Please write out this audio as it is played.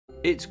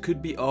It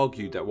could be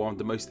argued that one of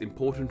the most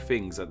important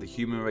things that the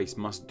human race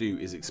must do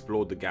is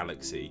explore the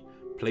galaxy,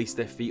 place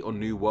their feet on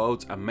new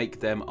worlds and make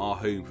them our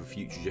home for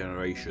future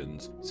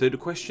generations. So the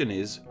question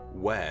is,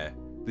 where?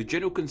 The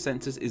general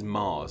consensus is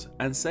Mars,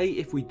 and say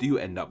if we do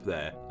end up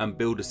there and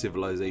build a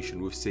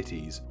civilization with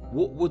cities,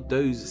 what would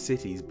those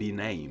cities be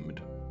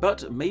named?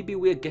 But maybe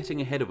we're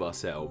getting ahead of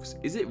ourselves.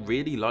 Is it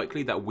really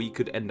likely that we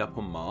could end up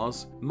on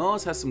Mars?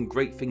 Mars has some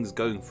great things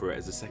going for it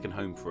as a second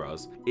home for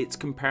us. It's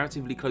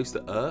comparatively close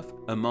to Earth,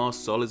 a Mars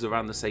sol is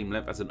around the same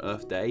length as an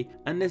Earth day,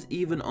 and there's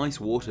even ice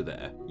water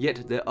there.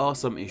 Yet there are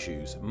some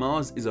issues.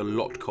 Mars is a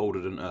lot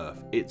colder than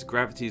Earth, its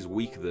gravity is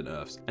weaker than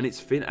Earth's, and its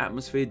thin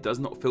atmosphere does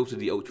not filter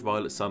the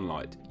ultraviolet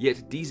sunlight.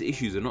 Yet these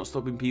issues are not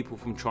stopping people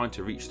from trying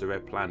to reach the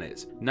Red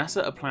Planet.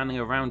 NASA are planning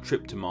a round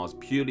trip to Mars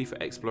purely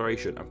for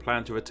exploration and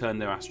plan to return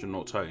their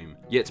astronauts home.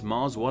 Yet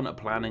Mars One are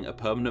planning a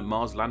permanent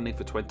Mars landing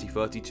for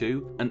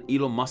 2032, and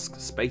Elon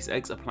Musk's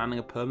SpaceX are planning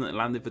a permanent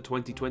landing for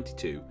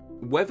 2022.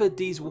 Whether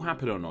these will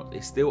happen or not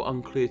is still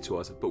unclear to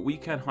us, but we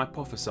can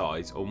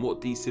hypothesize on what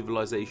these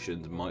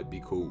civilizations might be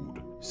called.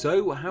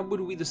 So how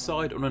would we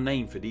decide on a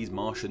name for these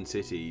Martian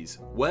cities?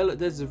 Well,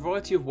 there's a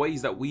variety of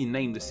ways that we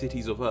name the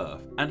cities of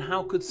Earth, and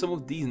how could some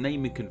of these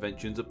naming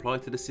conventions apply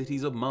to the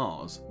cities of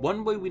Mars?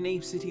 One way we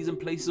name cities and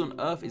places on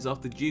Earth is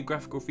after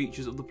geographical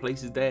features of the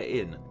places they're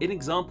in. In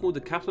example,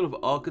 the capital of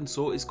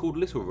Arkansas is called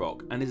Little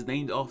Rock and is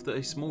named after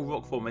a small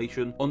rock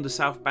formation on the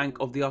south bank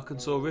of the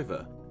Arkansas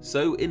River.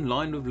 So in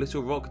line with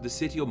Little Rock, the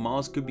city of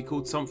Mars could be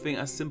called something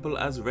as simple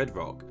as Red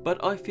Rock.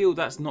 But I feel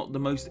that's not the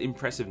most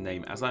impressive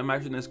name, as I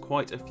imagine there's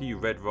quite a few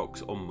red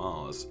rocks on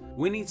Mars.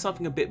 We need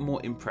something a bit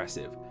more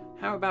impressive.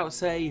 How about,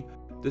 say,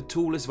 the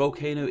tallest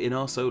volcano in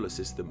our solar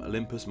system,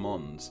 Olympus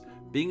Mons?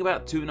 Being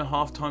about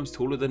 2.5 times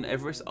taller than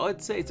Everest,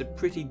 I'd say it's a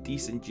pretty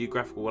decent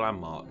geographical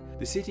landmark.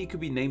 The city could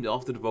be named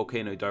after the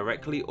volcano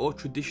directly, or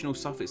traditional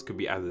suffix could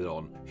be added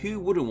on. Who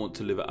wouldn't want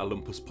to live at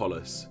Olympus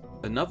Polis?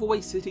 Another way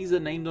cities are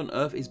named on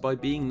Earth is by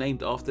being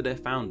named after their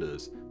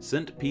founders.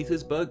 St.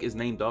 Petersburg is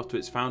named after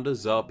its founder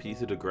Tsar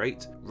Peter the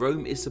Great,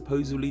 Rome is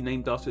supposedly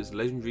named after its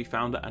legendary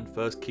founder and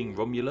first king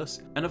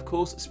Romulus, and of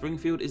course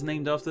Springfield is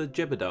named after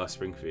Jebediah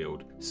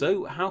Springfield.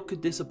 So how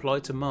could this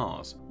apply to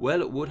Mars?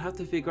 Well, we'd have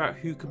to figure out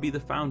who could be the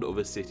founder of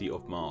a city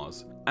of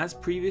Mars. As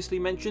previously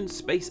mentioned,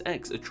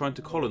 SpaceX are trying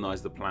to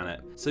colonize the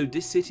planet, so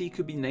this city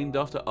could be named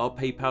after our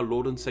PayPal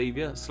Lord and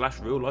Saviour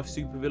 / real life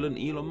supervillain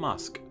Elon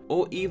Musk,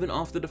 or even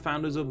after the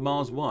founders of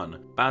Mars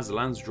One, Baz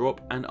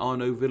Lansdrop and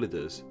Arno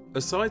Villeders.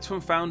 Aside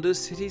from founders,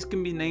 cities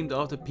can be named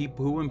after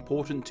people who were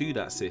important to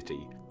that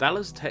city.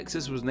 Dallas,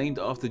 Texas was named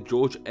after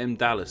George M.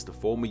 Dallas, the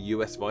former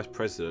US Vice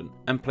President,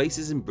 and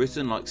places in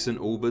Britain like St.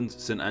 Albans,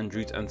 St.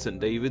 Andrews and St.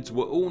 David's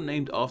were all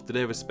named after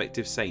their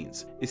respective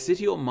saints. A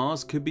city on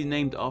Mars could be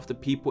named after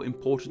people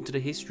important to the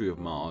history of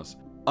Mars.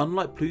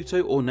 Unlike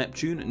Pluto or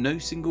Neptune, no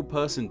single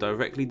person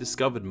directly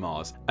discovered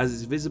Mars, as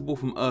it's visible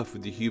from Earth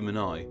with the human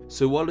eye.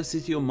 So while a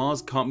city on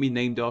Mars can't be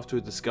named after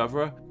a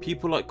discoverer,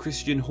 people like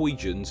Christian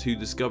Huygens, who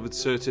discovered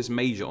Syrtis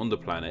Major on the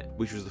planet,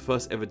 which was the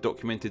first ever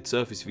documented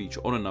surface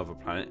feature on another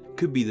planet,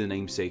 could be the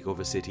namesake of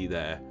a city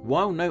there.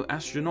 While no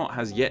astronaut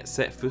has yet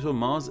set foot on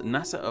Mars,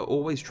 NASA are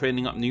always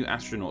training up new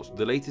astronauts, with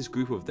the latest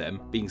group of them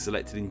being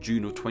selected in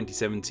June of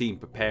 2017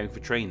 preparing for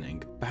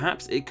training.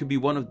 Perhaps it could be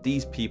one of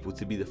these people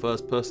to be the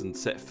first person to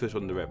set foot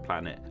on the Red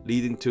Planet,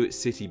 leading to its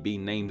city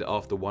being named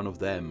after one of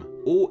them.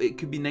 Or it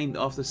could be named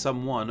after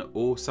someone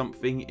or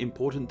something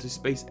important to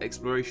space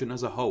exploration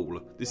as a whole.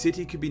 The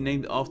city could be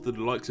named after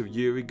the likes of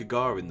Yuri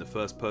Gagarin, the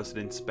first person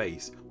in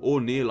space, or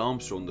Neil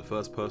Armstrong, the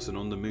first person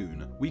on the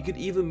moon. We could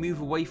even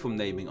move away from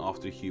naming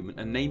after a human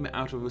and name it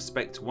out of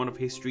respect to one of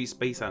history's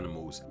space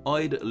animals.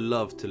 I'd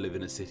love to live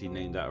in a city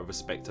named out of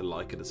respect to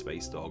Laika the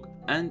space dog.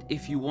 And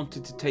if you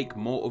wanted to take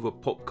more of a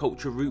pop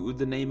culture route with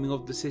the naming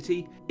of the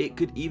city, it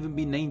could even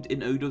be named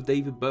in ode of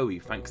David Bowie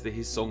thanks to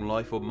his song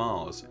Life on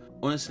Mars.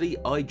 Honestly,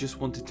 I just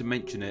wanted to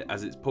mention it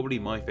as it's probably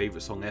my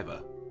favourite song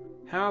ever.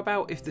 How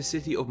about if the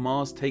city of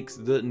Mars takes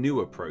the new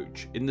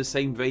approach, in the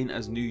same vein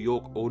as New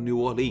York or New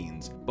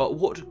Orleans? But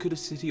what could a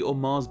city on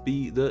Mars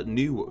be the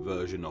new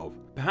version of?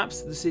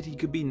 Perhaps the city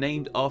could be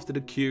named after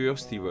the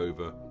Curiosity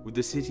rover, with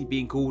the city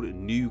being called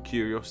New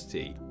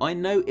Curiosity. I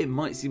know it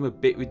might seem a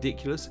bit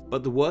ridiculous,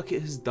 but the work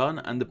it has done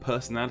and the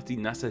personality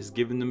NASA has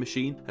given the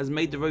machine has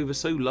made the rover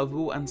so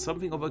lovable and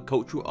something of a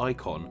cultural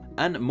icon,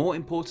 and more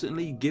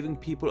importantly, giving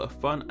people a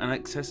fun and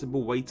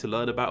accessible way to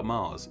learn about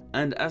Mars.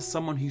 And as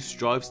someone who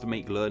strives to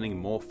make learning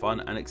more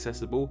fun and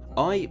accessible,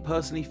 I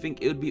personally think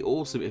it would be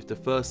awesome if the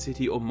first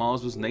city on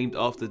Mars was named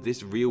after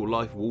this real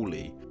life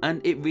Wall-E.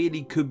 And it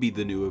really could be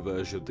the newer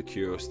version of the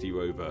Curiosity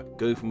rover,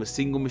 going from a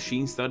single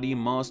machine studying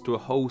Mars to a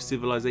whole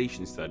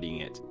civilization studying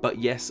it. But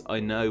yes, I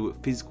know,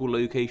 physical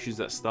locations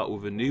that start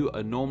with a new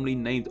are normally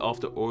named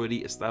after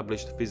already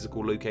established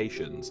physical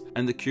locations,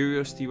 and the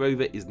Curiosity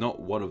rover is not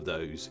one of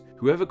those.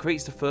 Whoever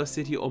creates the first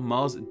city on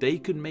Mars, they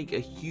could make a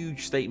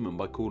huge statement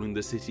by calling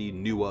the city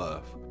New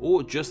Earth,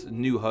 or just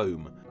New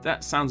Home.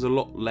 That sounds a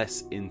lot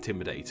less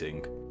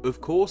intimidating.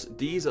 Of course,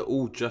 these are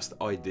all just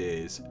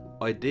ideas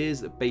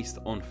based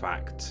on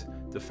fact.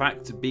 the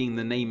fact being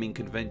the naming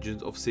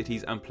conventions of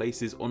cities and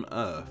places on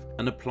Earth,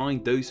 and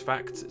applying those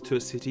facts to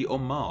a city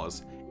on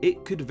Mars.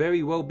 It could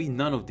very well be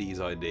none of these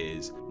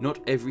ideas. Not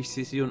every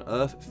city on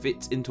Earth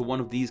fits into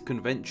one of these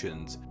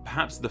conventions.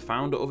 Perhaps the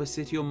founder of a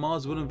city on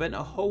Mars will invent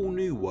a whole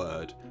new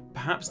word.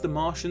 Perhaps the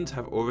Martians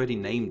have already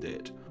named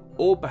it.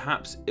 Or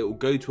perhaps it will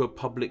go to a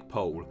public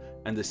poll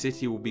and the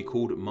city will be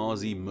called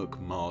Marsy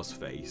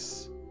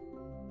McMarsface.